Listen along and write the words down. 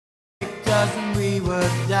stars when we were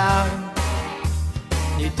down.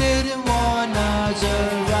 They didn't want us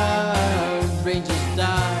around. Rangers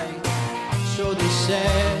died, so they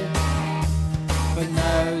said. But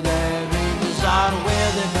now their Rangers are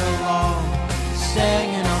where they belong,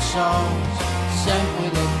 singing our songs, simply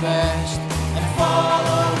the best. And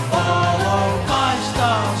follow, follow my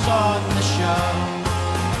stars on the show.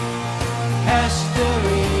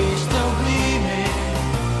 History still gleaming,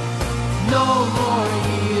 no more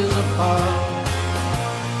years apart.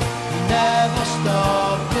 We never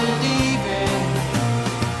stop believing.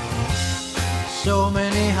 So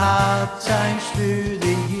many hard times through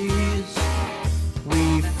the years, we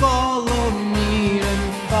followed near and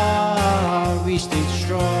far. We stayed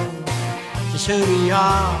strong, just who we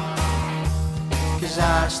are. 'Cause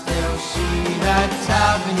I still see that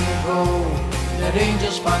Avenue Road, the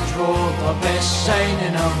Rangers fans rolled the best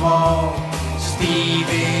signing of all.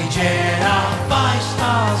 Stevie Gerrard, 5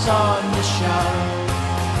 stars on the show.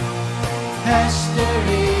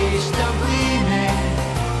 History still gleaming,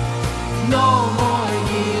 no more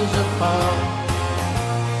years apart.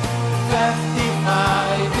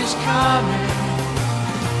 55 is coming.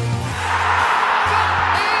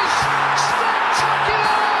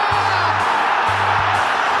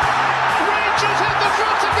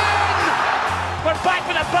 Back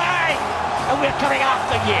with a bang, and we're coming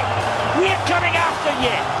after you. We're coming after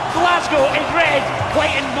you. Glasgow is red,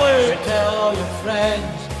 white and blue. So tell all your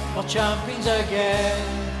friends, we're champions again.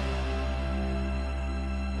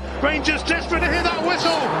 Rangers desperate to hear that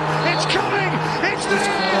whistle. It's coming. It's there.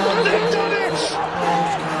 They've done it.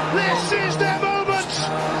 This is their moment.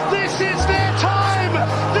 This is their time.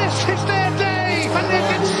 This is their day. And they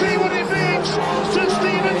can see what it means to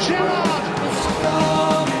Steven Gerrard. It's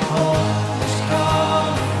coming home.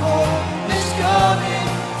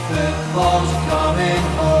 Football's coming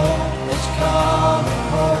home, it's coming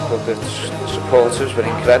home. But the supporters were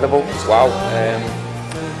incredible. Wow.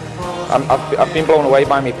 I've been blown away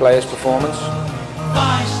by my players' performance.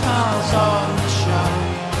 5 stars on the show,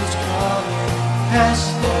 it's coming.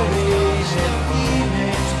 History's a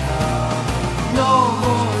gleaming, it's coming. No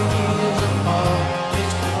more years apart,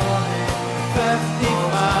 it's coming.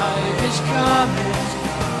 55 is coming, it's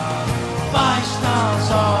coming. 5 stars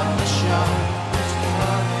on the show.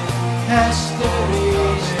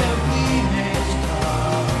 History's still gleaming, it's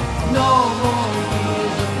coming. No more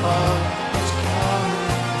years apart, it's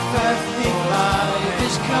coming. 55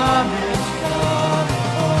 is coming, it's coming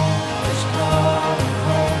home, it's coming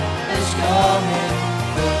home, it's coming.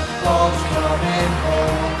 Football's coming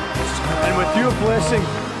home, it's coming. And with your blessing,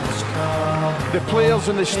 the players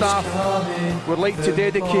and the staff would like to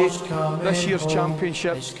dedicate this year's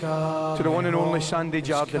championship to the one and only Sandy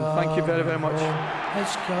Jardine. Thank you very, very much.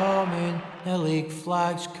 It's coming, the league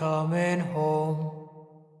flag's coming home.